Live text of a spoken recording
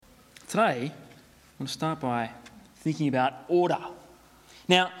Today, I want to start by thinking about order.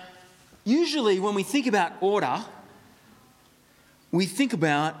 Now, usually when we think about order, we think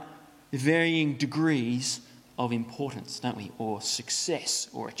about varying degrees of importance, don't we? Or success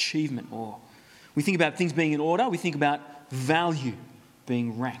or achievement. Or we think about things being in order. We think about value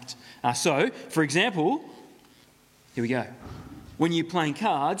being ranked. So, for example, here we go. When you're playing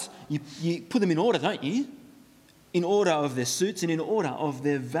cards, you put them in order, don't you? In order of their suits and in order of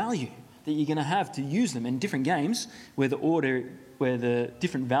their value that you're going to have to use them. In different games where the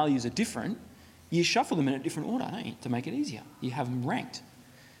different values are different, you shuffle them in a different order, don't you, to make it easier. You have them ranked.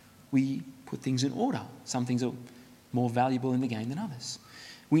 We put things in order. Some things are more valuable in the game than others.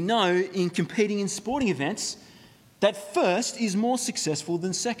 We know in competing in sporting events that first is more successful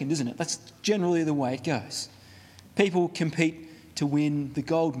than second, isn't it? That's generally the way it goes. People compete to win the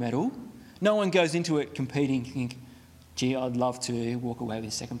gold medal. No one goes into it competing thinking, gee, I'd love to walk away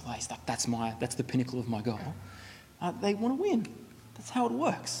with second place. That's the pinnacle of my goal. They want to win. That's how it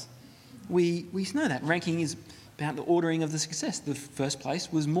works. We know that. Ranking is about the ordering of the success. The first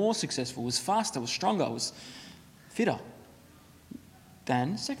place was more successful, was faster, was stronger, was fitter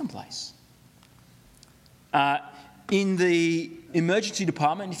than second place. In the emergency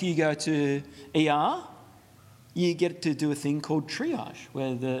department, if you go to ER, you get to do a thing called triage,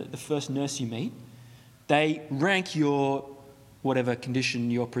 where the first nurse you meet, they rank your whatever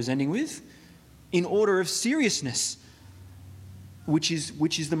condition you're presenting with in order of seriousness, which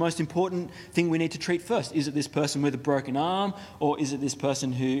is the most important thing we need to treat first. Is it this person with a broken arm, or is it this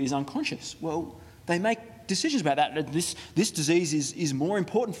person who is unconscious? Well, they make decisions about that. This disease is more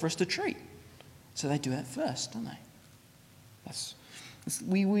important for us to treat. So they do that first, don't they?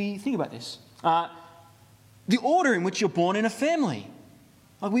 We think about this. The order in which you're born in a family.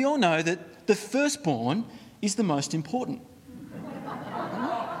 Like, we all know that the firstborn is the most important.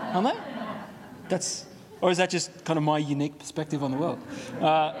 Aren't they? Or is that just kind of my unique perspective on the world?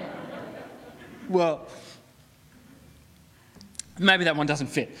 Well, maybe that one doesn't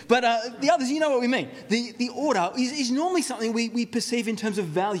fit. But the others, you know what we mean. The order is normally something we perceive in terms of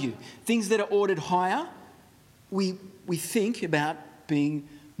value. Things that are ordered higher, we think about being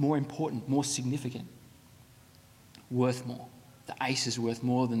more important, more significant, worth more. The ace is worth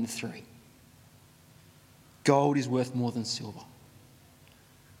more than the 3. Gold is worth more than silver.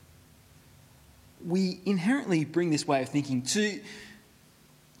 We inherently bring this way of thinking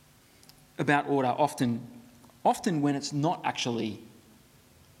about order often when it's not actually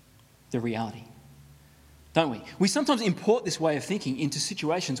the reality, don't we? We sometimes import this way of thinking into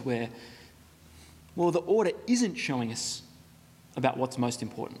situations where, well, the order isn't showing us about what's most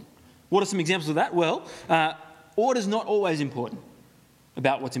important. What are some examples of that? Well, order's not always important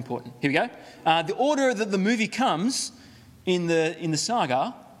about what's important. Here we go. The order that the movie comes in the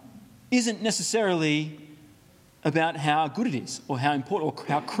saga isn't necessarily about how good it is or how important or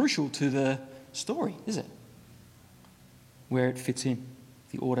how crucial to the story, is it? Where it fits in.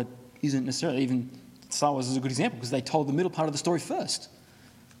 The order isn't necessarily, even Star Wars is a good example because they told the middle part of the story first.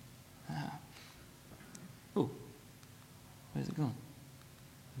 Where's it gone?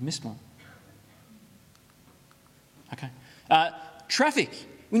 I missed one. Okay. Traffic.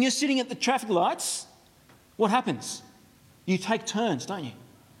 When you're sitting at the traffic lights, what happens? You take turns, don't you?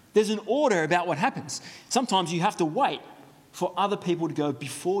 There's an order about what happens. Sometimes you have to wait for other people to go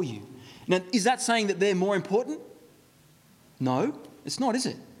before you. Now, is that saying that they're more important? No, it's not, is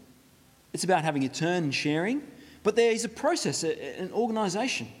it? It's about having a turn and sharing. But there is a process, an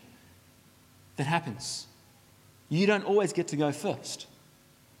organisation that happens. You don't always get to go first.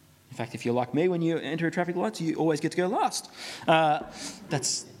 In fact, if you're like me, when you enter a traffic light, you always get to go last.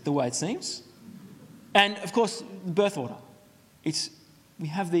 That's the way it seems. And, of course, the birth order. We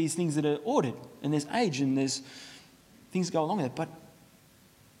have these things that are ordered, and there's age, and there's things that go along with it, but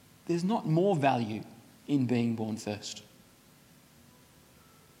there's not more value in being born first,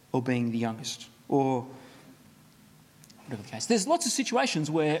 or being the youngest, or whatever the case. There's lots of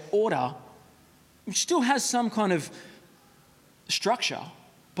situations where order, which still has some kind of structure,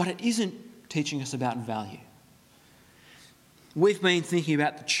 but it isn't teaching us about value. We've been thinking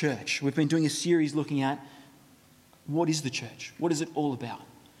about the church. We've been doing a series looking at what is the church? What is it all about?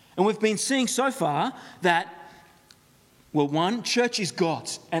 And we've been seeing so far that, well, one, church is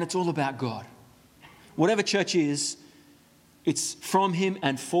God's, and it's all about God. Whatever church is, it's from Him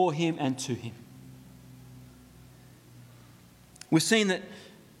and for Him and to Him. We've seen that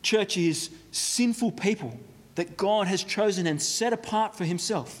church is sinful people that God has chosen and set apart for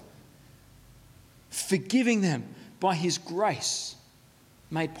Himself, forgiving them by His grace,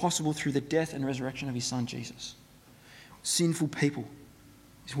 made possible through the death and resurrection of His Son, Jesus. Sinful people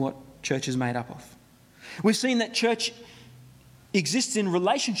is what church is made up of. We've seen that church exists in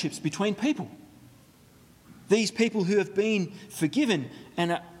relationships between people. These people who have been forgiven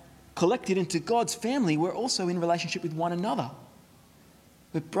and are collected into God's family, we're also in relationship with one another.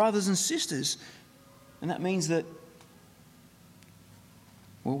 We're brothers and sisters. And that means that,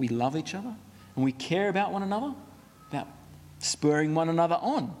 well, we love each other and we care about one another, about spurring one another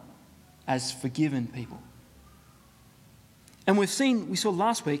on as forgiven people. And we saw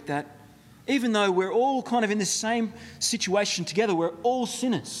last week that even though we're all kind of in the same situation together, we're all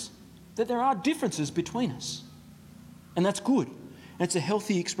sinners, that there are differences between us. And that's good. And it's a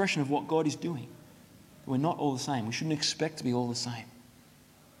healthy expression of what God is doing. We're not all the same. We shouldn't expect to be all the same.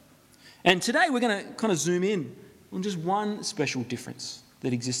 And today we're going to kind of zoom in on just one special difference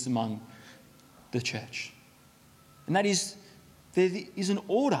that exists among the church. And that is, there is an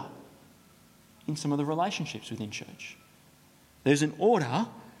order in some of the relationships within church. There's an order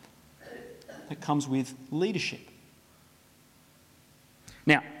that comes with leadership.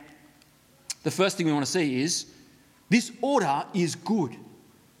 Now, the first thing we want to see is this order is good.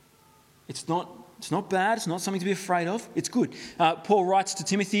 It's not bad. It's not something to be afraid of. It's good. Paul writes to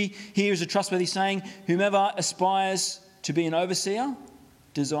Timothy, here is a trustworthy saying, whomever aspires to be an overseer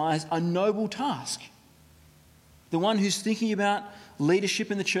desires a noble task. The one who's thinking about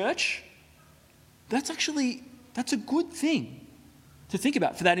leadership in the church, that's a good thing to think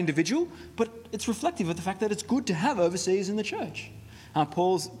about for that individual, but it's reflective of the fact that it's good to have overseers in the church.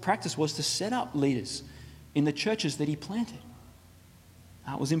 Paul's practice was to set up leaders in the churches that he planted.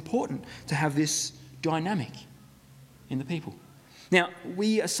 It was important to have this dynamic in the people. Now,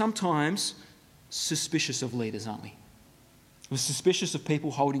 we are sometimes suspicious of leaders, aren't we? We're suspicious of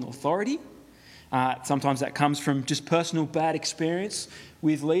people holding authority. Sometimes that comes from just personal bad experience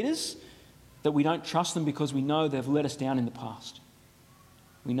with leaders, that we don't trust them because we know they've let us down in the past.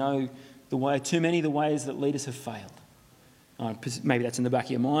 We know too many of the ways that leaders have failed. Maybe that's in the back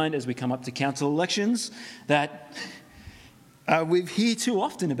of your mind as we come up to council elections, that we hear too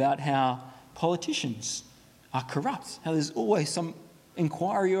often about how politicians are corrupt, how there's always some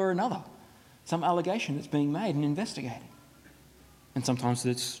inquiry or another, some allegation that's being made and investigated. And sometimes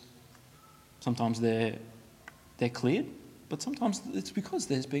they're cleared, but sometimes it's because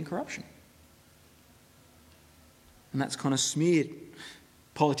there's been corruption. And that's kind of smeared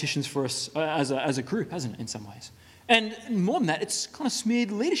politicians for us as a group, hasn't it, in some ways? And more than that, it's kind of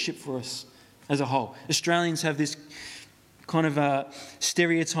smeared leadership for us as a whole. Australians have this kind of a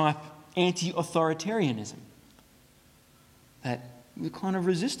stereotype anti-authoritarianism, that we're kind of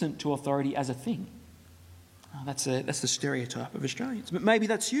resistant to authority as a thing. That's the stereotype of Australians. But maybe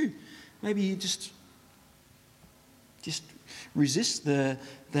that's you. Maybe you just resist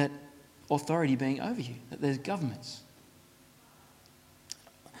that authority being over you, that there's governments.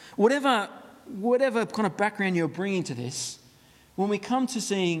 Whatever kind of background you're bringing to this, when we come to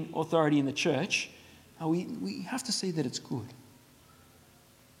seeing authority in the church, we have to see that it's good.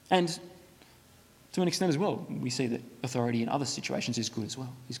 And to an extent as well, we see that authority in other situations is good as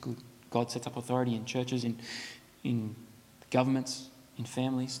well. Is good. God sets up authority in churches, in governments, in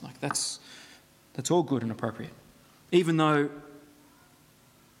families. Like that's all good and appropriate. Even though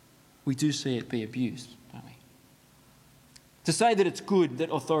we do see it be abused, don't we? To say that it's good,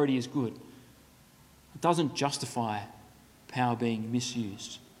 that authority is good, it doesn't justify power being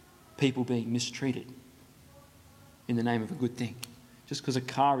misused, people being mistreated in the name of a good thing. Just because a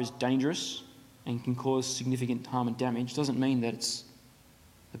car is dangerous and can cause significant harm and damage doesn't mean that it's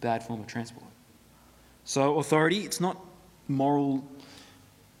a bad form of transport. So authority, it's not moral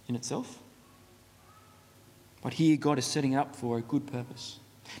in itself, but here God is setting it up for a good purpose.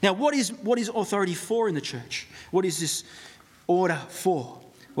 Now, what is authority for in the church? What is this order for?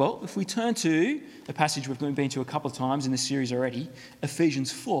 Well, if we turn to a passage we've been to a couple of times in this series already,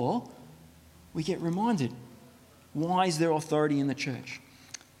 Ephesians 4, we get reminded, why is there authority in the church?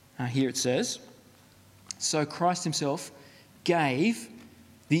 Here it says, so Christ himself gave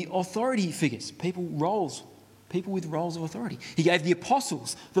the authority figures, people with roles of authority. He gave the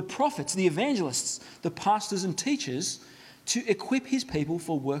apostles, the prophets, the evangelists, the pastors and teachers to equip his people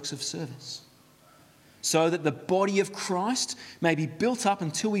for works of service, so that the body of Christ may be built up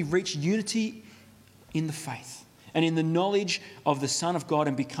until we reach unity in the faith and in the knowledge of the Son of God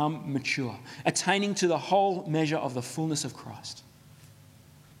and become mature, attaining to the whole measure of the fullness of Christ.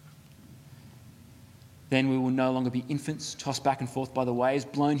 Then we will no longer be infants, tossed back and forth by the waves,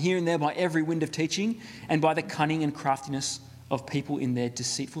 blown here and there by every wind of teaching, and by the cunning and craftiness of people in their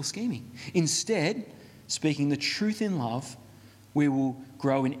deceitful scheming. Instead, speaking the truth in love, we will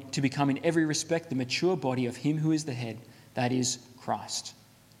grow to become in every respect the mature body of him who is the head, that is Christ.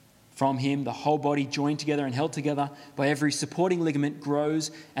 From him, the whole body, joined together and held together by every supporting ligament,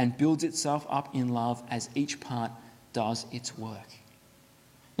 grows and builds itself up in love as each part does its work.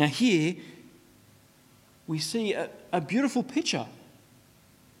 Now here, we see a beautiful picture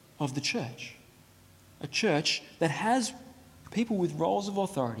of the church. A church that has people with roles of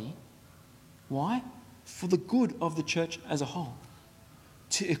authority. Why? For the good of the church as a whole.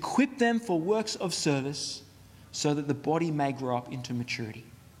 To equip them for works of service so that the body may grow up into maturity.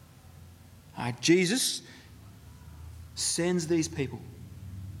 Jesus sends these people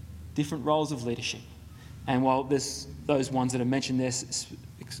different roles of leadership. And while there's those ones that are mentioned there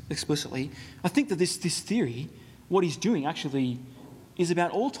explicitly, I think that this theory, what he's doing actually is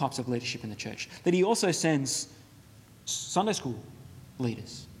about all types of leadership in the church. That he also sends Sunday school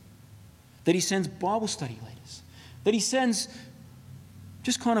leaders. That he sends Bible study leaders. That he sends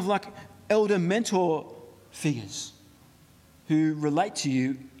just kind of like elder mentor figures who relate to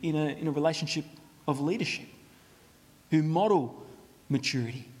you in a relationship of leadership, who model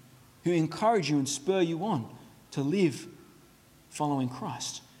maturity, who encourage you and spur you on to live following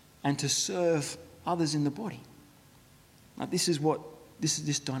Christ and to serve others in the body. Now, this is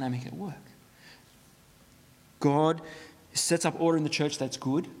this dynamic at work. God sets up order in the church that's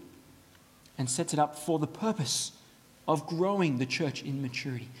good and sets it up for the purpose of growing the church in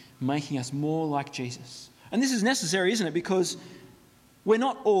maturity, making us more like Jesus. And this is necessary, isn't it? Because we're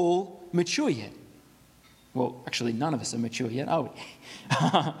not all mature yet. Well, actually, none of us are mature yet, are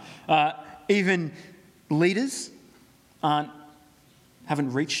we? Even leaders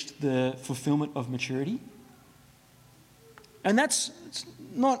haven't reached the fulfillment of maturity. And it's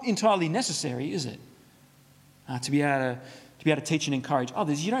not entirely necessary, is it? To be able to teach and encourage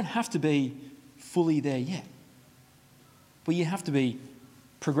others. You don't have to be fully there yet. But you have to be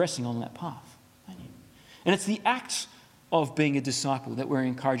progressing on that path, don't you? And it's the act of being a disciple that we're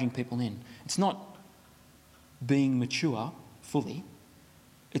encouraging people in. It's not being mature fully.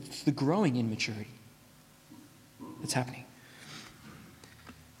 It's the growing in maturity that's happening.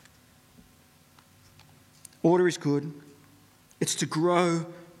 Order is good. It's to grow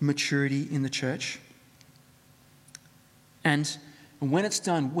maturity in the church. And when it's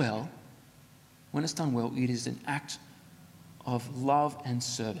done well, it is an act of love and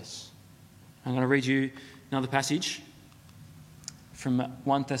service. I'm going to read you another passage from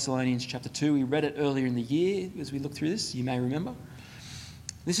 1 Thessalonians chapter 2. We read it earlier in the year as we looked through this, you may remember.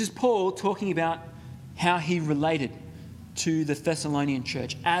 This is Paul talking about how he related to the Thessalonian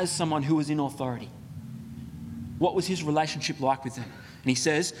church as someone who was in authority. What was his relationship like with them? And he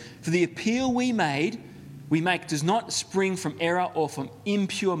says, "For the appeal we make does not spring from error or from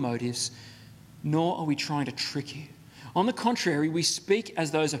impure motives, nor are we trying to trick you. On the contrary, we speak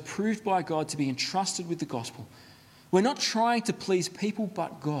as those approved by God to be entrusted with the gospel. We're not trying to please people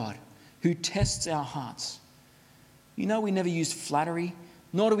but God, who tests our hearts. You know, we never use flattery,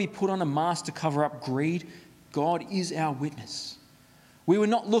 nor do we put on a mask to cover up greed. God is our witness. We were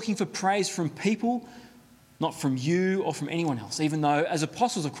not looking for praise from people, not from you or from anyone else, even though as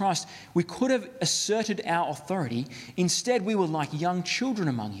apostles of Christ, we could have asserted our authority. Instead, we were like young children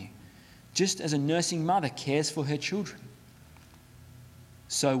among you, just as a nursing mother cares for her children.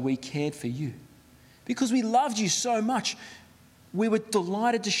 So we cared for you. Because we loved you so much, we were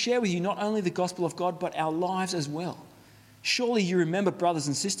delighted to share with you not only the gospel of God, but our lives as well. Surely you remember, brothers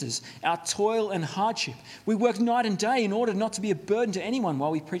and sisters, our toil and hardship. We worked night and day in order not to be a burden to anyone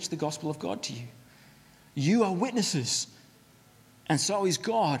while we preach the gospel of God to you. You are witnesses, and so is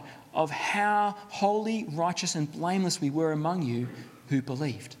God, of how holy, righteous, and blameless we were among you who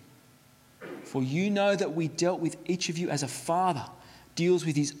believed. For you know that we dealt with each of you as a father deals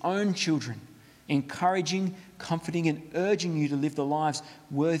with his own children, encouraging, comforting, and urging you to live the lives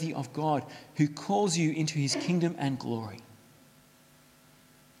worthy of God, who calls you into his kingdom and glory."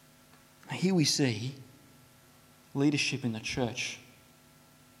 Now, here we see leadership in the church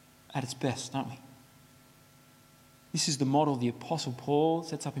at its best, don't we? This is the model the Apostle Paul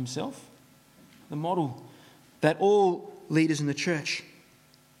sets up himself, the model that all leaders in the church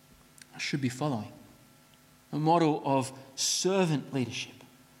should be following, a model of servant leadership,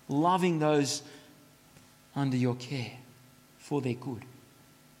 loving those under your care for their good.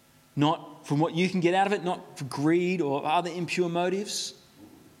 Not from what you can get out of it, not for greed or other impure motives,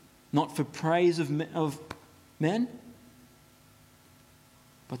 not for praise of men,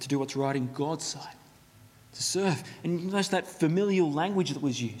 but to do what's right in God's sight, to serve. And you notice that familial language that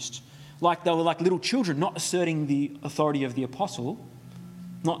was used. Like they were like little children, not asserting the authority of the apostle,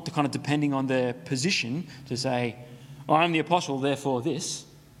 not kind of depending on their position to say, I'm the apostle, therefore this,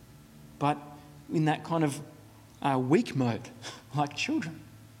 but in that kind of weak mode, like children.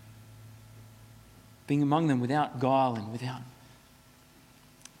 being among them without guile and without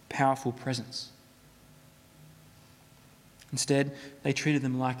powerful presence. Instead, they treated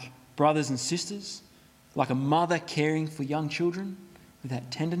them like brothers and sisters, like a mother caring for young children with that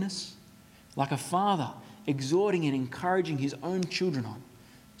tenderness, like a father exhorting and encouraging his own children on,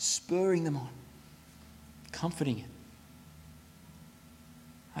 spurring them on, comforting it.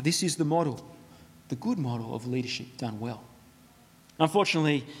 Now, this is the model, the good model of leadership done well.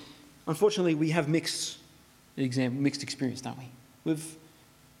 Unfortunately, we have mixed experience, don't we?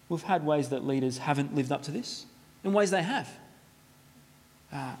 We've had ways that leaders haven't lived up to this, and ways they have.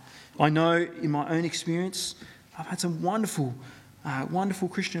 I know in my own experience, I've had some wonderful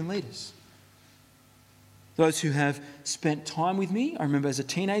Christian leaders. Those who have spent time with me. I remember as a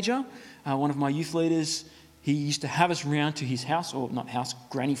teenager, one of my youth leaders, he used to have us round to his house, or not house,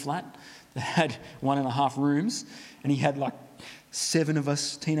 granny flat, that had 1.5 rooms, and he had like 7 of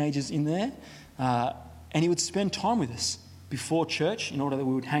us teenagers in there, and he would spend time with us before church in order that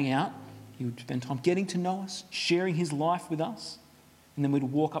we would hang out. He would spend time getting to know us, sharing his life with us, and then we'd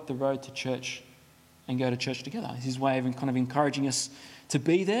walk up the road to church and go to church together. It's his way of kind of encouraging us to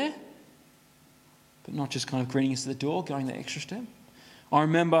be there, but not just kind of greeting us at the door, going the extra step. I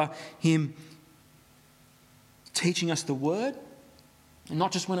remember him teaching us the word, and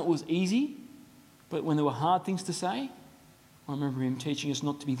not just when it was easy, but when there were hard things to say. I remember him teaching us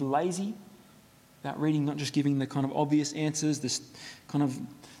not to be lazy about reading, not just giving the kind of obvious answers, this kind of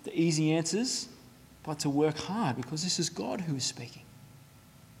the easy answers, but to work hard, because this is God who is speaking.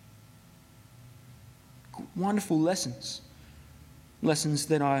 Wonderful lessons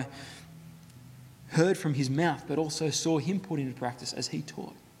that I heard from his mouth, but also saw him put into practice as he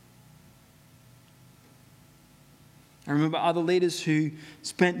taught. I remember other leaders who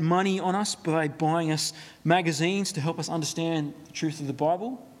spent money on us by buying us magazines to help us understand the truth of the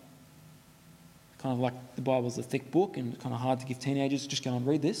Bible. Kind of like the Bible's a thick book and kind of hard to give teenagers, just go and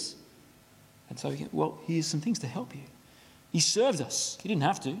read this. And so, well, here's some things to help you. He served us. He didn't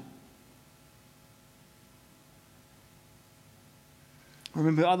have to. I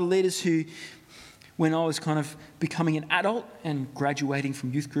remember other leaders who, when I was kind of becoming an adult and graduating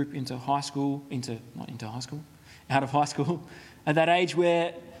from youth group into high school, out of high school, at that age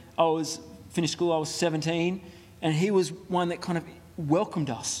where I was finished school, I was 17, and he was one that kind of welcomed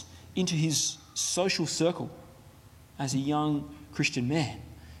us into his social circle as a young Christian man.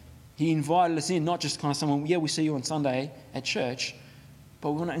 He invited us in, not just kind of someone, we see you on Sunday at church,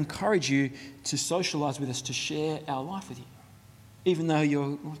 but we want to encourage you to socialise with us, to share our life with you. Even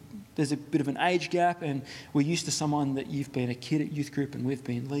though there's a bit of an age gap and we're used to someone that you've been a kid at youth group and we've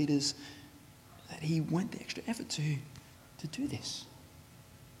been leaders, that he went the extra effort to do this.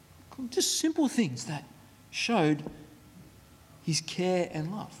 Just simple things that showed his care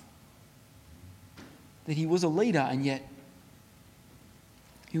and love. That he was a leader and yet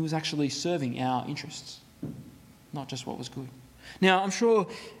he was actually serving our interests, not just what was good. Now, I'm sure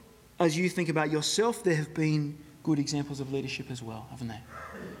as you think about yourself, there have been good examples of leadership as well, haven't there?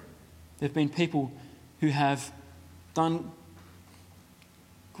 There have been people who have done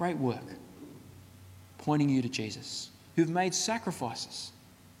great work pointing you to Jesus, who've made sacrifices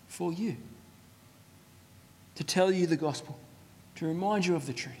for you to tell you the gospel, to remind you of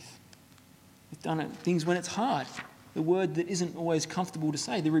the truth. They've done things when it's hard, the word that isn't always comfortable to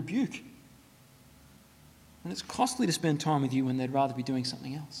say, the rebuke. When it's costly to spend time with you when they'd rather be doing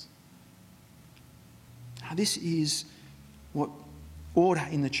something else. Now, this is what order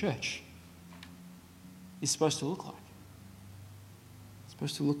in the church is supposed to look like. It's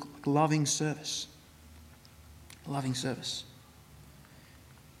supposed to look like loving service. Loving service.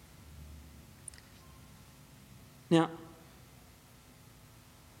 Now,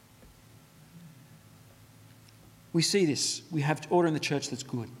 we see this. We have order in the church that's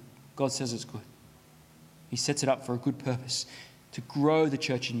good. God says it's good. He sets it up for a good purpose, to grow the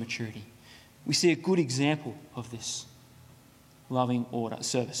church in maturity. We see a good example of this loving order,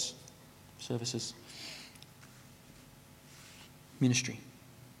 services, ministry.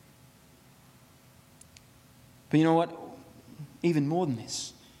 But you know what? Even more than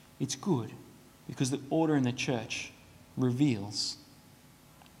this, it's good because the order in the church reveals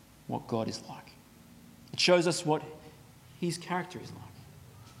what God is like. It shows us what his character is like.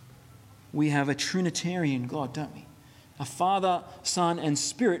 We have a Trinitarian God, don't we? A Father, Son, and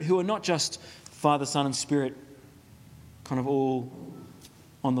Spirit who are not just Father, Son, and Spirit kind of all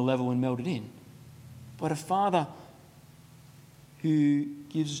on the level and melded in, but a Father who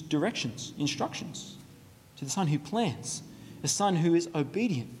gives directions, instructions to the Son, who plans, a Son who is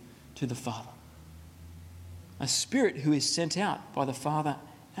obedient to the Father, a Spirit who is sent out by the Father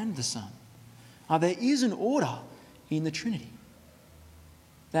and the Son, There is an order in the Trinity.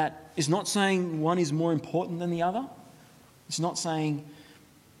 That is not saying one is more important than the other. It's not saying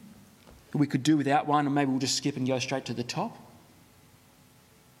we could do without one and maybe we'll just skip and go straight to the top.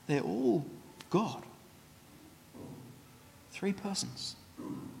 They're all God. 3 persons.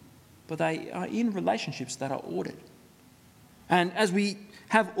 But they are in relationships that are ordered. And as we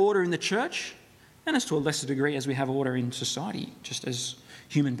have order in the church, and as to a lesser degree as we have order in society, just as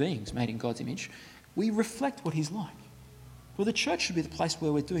human beings made in God's image, we reflect what He's like. Well, the church should be the place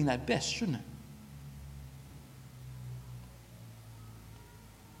where we're doing that best, shouldn't it?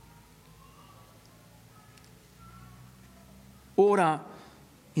 Order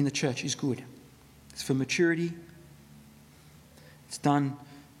in the church is good. It's for maturity. It's done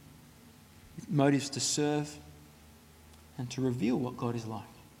with motives to serve and to reveal what God is like.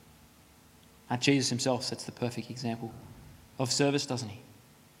 And Jesus himself sets the perfect example of service, doesn't he?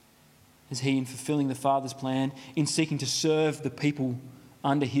 As he, in fulfilling the Father's plan, in seeking to serve the people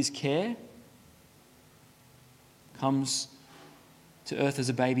under his care, comes to earth as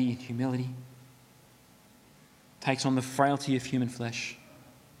a baby in humility, takes on the frailty of human flesh,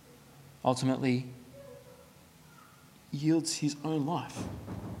 ultimately yields his own life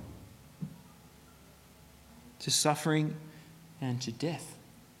to suffering and to death,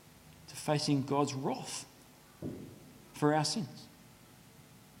 to facing God's wrath for our sins.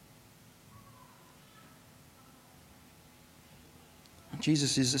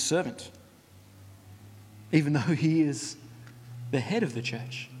 Jesus is a servant. Even though he is the head of the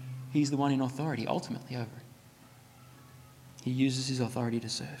church, he's the one in authority ultimately over it. He uses his authority to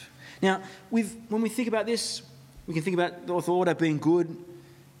serve. Now, when we think about this, we can think about the order being good.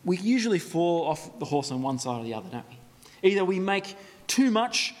 We usually fall off the horse on one side or the other, don't we? Either we make too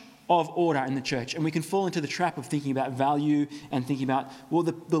much of order in the church and we can fall into the trap of thinking about value and thinking about, well,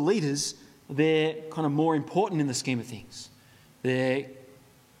 the leaders, they're kind of more important in the scheme of things. They're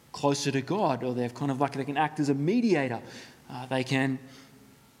closer to God, or they're kind of like they can act as a mediator. They can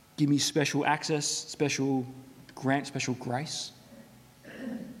give me special access, special grace.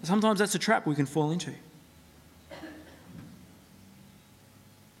 Sometimes that's a trap we can fall into.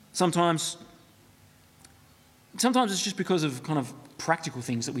 Sometimes it's just because of kind of practical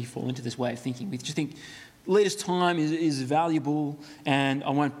things that we fall into this way of thinking. We just think leaders' time is valuable and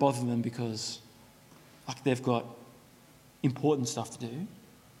I won't bother them because they've got important stuff to do.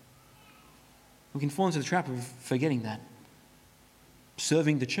 We can fall into the trap of forgetting that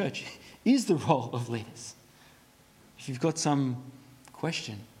serving the church is the role of leaders. If you've got some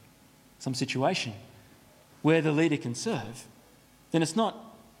question, some situation where the leader can serve, then it's not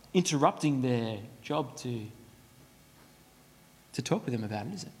interrupting their job to talk with them about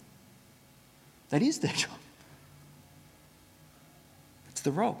it, is it? That is their job. It's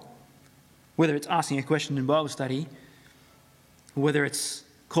the role. Whether it's asking a question in Bible study, or whether it's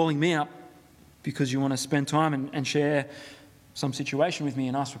calling me up because you want to spend time and share some situation with me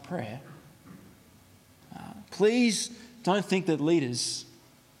and ask for prayer, please don't think that leaders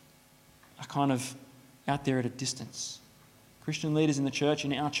are kind of out there at a distance. Christian leaders in the church,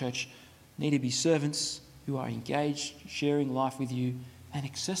 in our church, need to be servants who are engaged, sharing life with you, and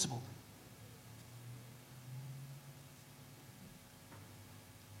accessible.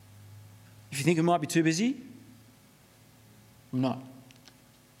 If you think it might be too busy, I'm not.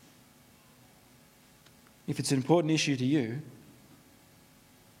 If it's an important issue to you,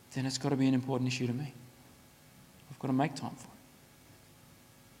 then it's got to be an important issue to me. I've got to make time for it.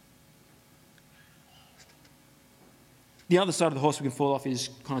 The other side of the horse we can fall off is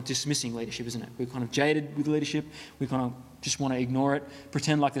kind of dismissing leadership, isn't it? We're kind of jaded with leadership. We kind of just want to ignore it,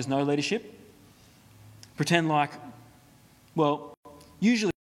 pretend like there's no leadership. Pretend like, well,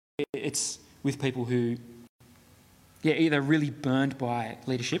 usually it's with people who, either really burned by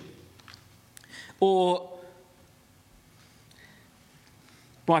leadership or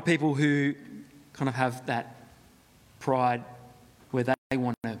by people who kind of have that pride where they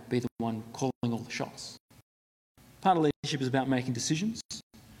want to be the one calling all the shots. Part of leadership is about making decisions.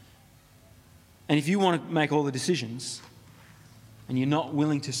 And if you want to make all the decisions and you're not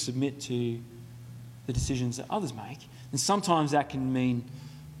willing to submit to the decisions that others make, then sometimes that can mean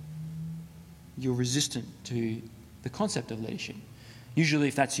you're resistant to the concept of leadership. Usually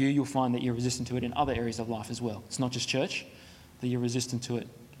if that's you, you'll find that you're resistant to it in other areas of life as well. It's not just church, that you're resistant to it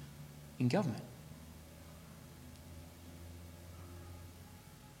in government.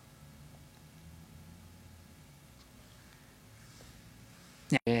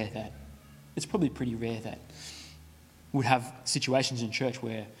 It's probably pretty rare that we'd have situations in church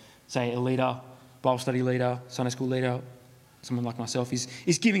where, say, a leader, Bible study leader, Sunday school leader, someone like myself,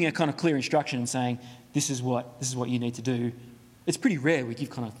 is giving a kind of clear instruction and saying, this is what you need to do. It's pretty rare we give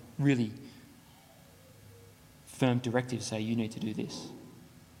kind of really firm directives, say you need to do this.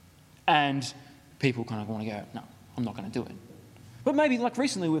 And people kind of want to go, no, I'm not going to do it. But maybe like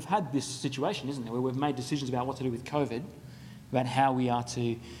recently we've had this situation, isn't there, where we've made decisions about what to do with COVID, about how we are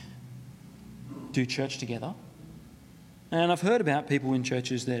to do church together. And I've heard about people in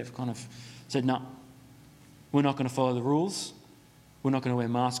churches that have kind of said, no, we're not going to follow the rules. We're not going to wear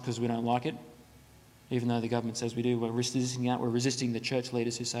masks because we don't like it. Even though the government says we do, we're resisting that. We're resisting the church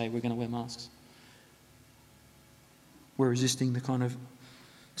leaders who say we're going to wear masks. We're resisting the kind of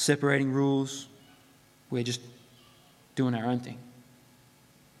separating rules. We're just doing our own thing.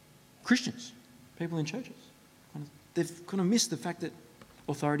 Christians, people in churches, they've kind of missed the fact that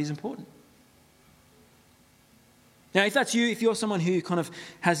authority is important. Now, if that's you, if you're someone who kind of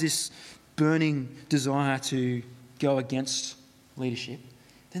has this burning desire to go against leadership,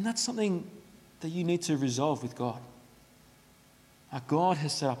 then that's something that you need to resolve with God. God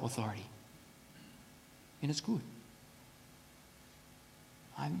has set up authority, and it's good.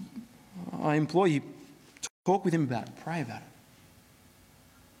 I implore you, talk with him about it, pray about it.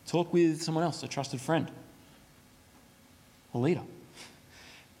 Talk with someone else, a trusted friend, a leader,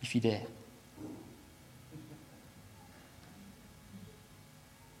 if you dare.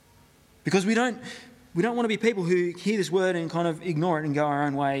 Because we don't want to be people who hear this word and kind of ignore it and go our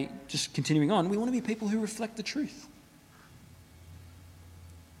own way, just continuing on. We want to be people who reflect the truth,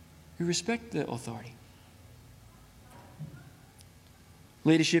 who respect the authority.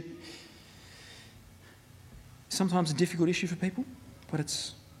 Leadership is sometimes a difficult issue for people, but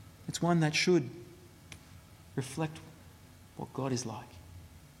it's one that should reflect what God is like.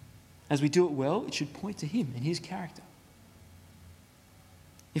 As we do it well, it should point to him and his character.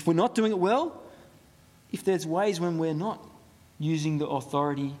 If we're not doing it well, if there's ways when we're not using the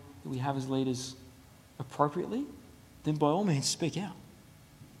authority that we have as leaders appropriately, then by all means speak out.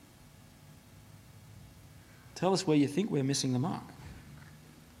 Tell us where you think we're missing the mark.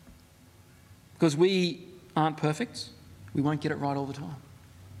 Because we aren't perfect. We won't get it right all the time.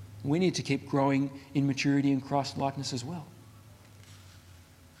 We need to keep growing in maturity and Christ-likeness as well.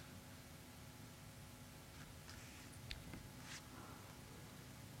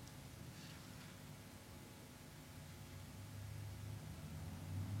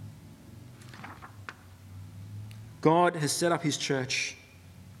 God has set up his church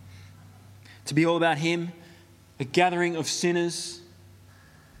to be all about him, a gathering of sinners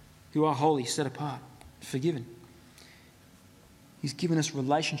who are holy, set apart, forgiven. He's given us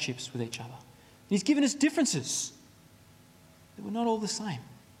relationships with each other. He's given us differences that we're not all the same.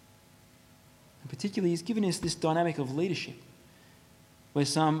 And particularly, he's given us this dynamic of leadership where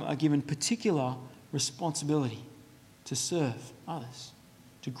some are given particular responsibility to serve others,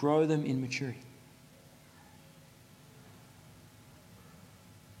 to grow them in maturity.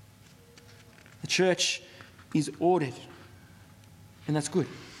 The church is ordered, and that's good.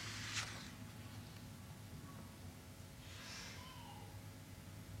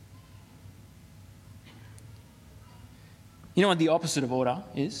 You know what the opposite of order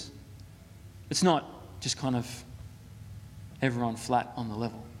is? It's not just kind of everyone flat on the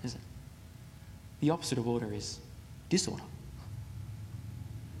level, is it? The opposite of order is disorder.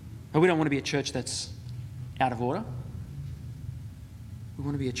 And we don't want to be a church that's out of order. We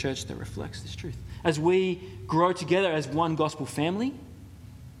want to be a church that reflects this truth. As we grow together as one gospel family,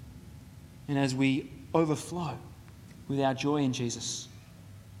 and as we overflow with our joy in Jesus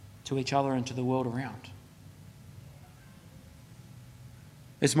to each other and to the world around.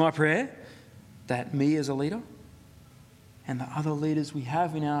 It's my prayer that me as a leader and the other leaders we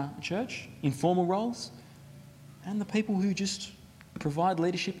have in our church, in formal roles, and the people who just provide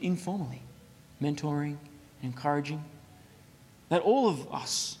leadership informally, mentoring, encouraging, that all of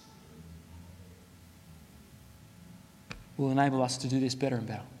us will enable us to do this better and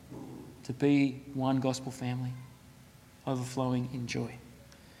better, to be one gospel family, overflowing in joy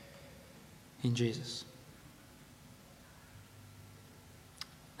in Jesus.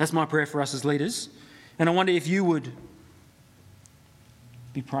 That's my prayer for us as leaders, and I wonder if you would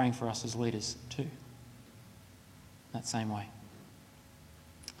be praying for us as leaders too, that same way.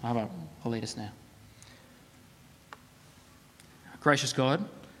 How about I'll lead us now. Gracious God,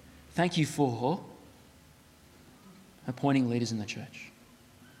 thank you for appointing leaders in the church.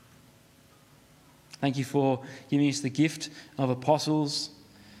 Thank you for giving us the gift of apostles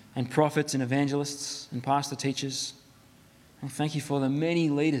and prophets and evangelists and pastor teachers. And thank you for the many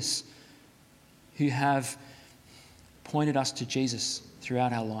leaders who have pointed us to Jesus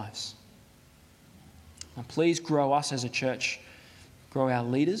throughout our lives. And please grow us as a church, grow our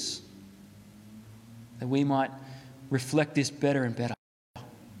leaders, that we might reflect this better and better. That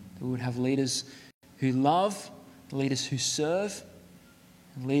we would have leaders who love, leaders who serve,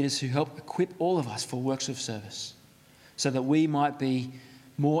 and leaders who help equip all of us for works of service, so that we might be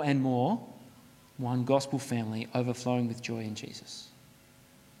more and more one gospel family overflowing with joy in Jesus.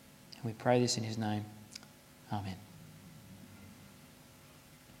 And we pray this in his name. Amen.